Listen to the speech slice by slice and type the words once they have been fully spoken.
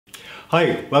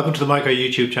Hi, welcome to the MIGRO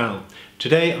YouTube channel.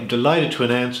 Today I'm delighted to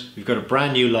announce we've got a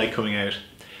brand new light coming out.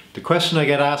 The question I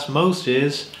get asked most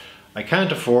is, I can't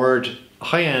afford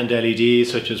high-end LEDs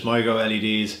such as MIGRO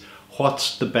LEDs,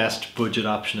 what's the best budget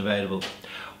option available?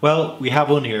 Well, we have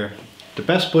one here. The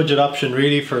best budget option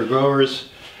really for growers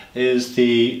is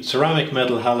the Ceramic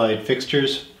Metal Halide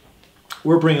Fixtures.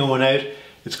 We're bringing one out.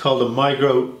 It's called the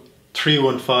MIGRO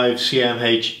 315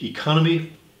 CMH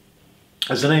Economy.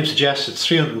 As the name suggests, it's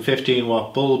 315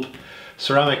 watt bulb,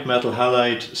 ceramic metal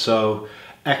halide, so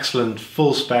excellent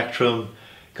full spectrum.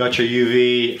 Got your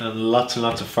UV and lots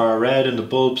of far red in the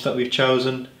bulbs that we've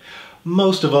chosen.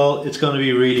 Most of all, it's going to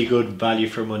be really good value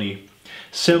for money.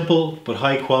 Simple but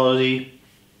high quality.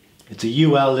 It's a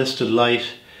UL listed light.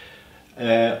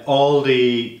 All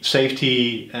the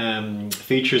safety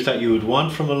features that you would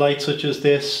want from a light such as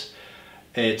this.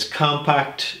 It's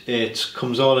compact, it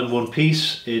comes all in one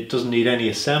piece, it doesn't need any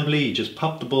assembly, you just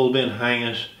pop the bulb in, hang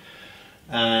it,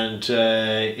 and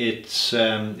it's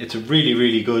a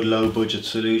really good low budget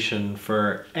solution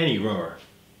for any grower.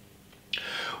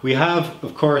 We have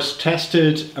of course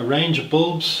tested a range of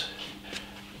bulbs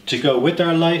to go with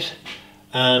our light,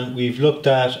 and we've looked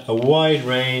at a wide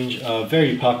range of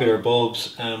very popular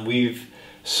bulbs, and we've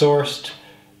sourced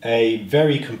a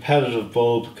very competitive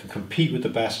bulb, can compete with the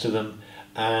best of them,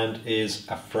 and is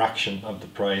a fraction of the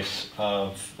price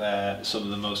of some of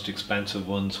the most expensive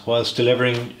ones, whilst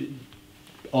delivering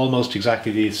almost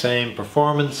exactly the same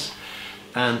performance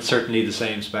and certainly the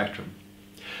same spectrum.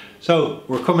 So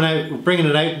we're bringing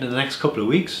it out in the next couple of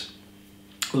weeks.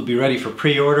 We'll be ready for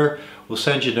pre-order. We'll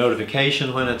send you a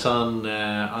notification when it's on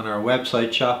our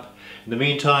website shop. In the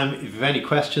meantime, if you have any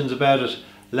questions about it,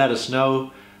 let us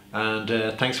know, and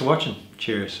thanks for watching.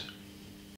 Cheers.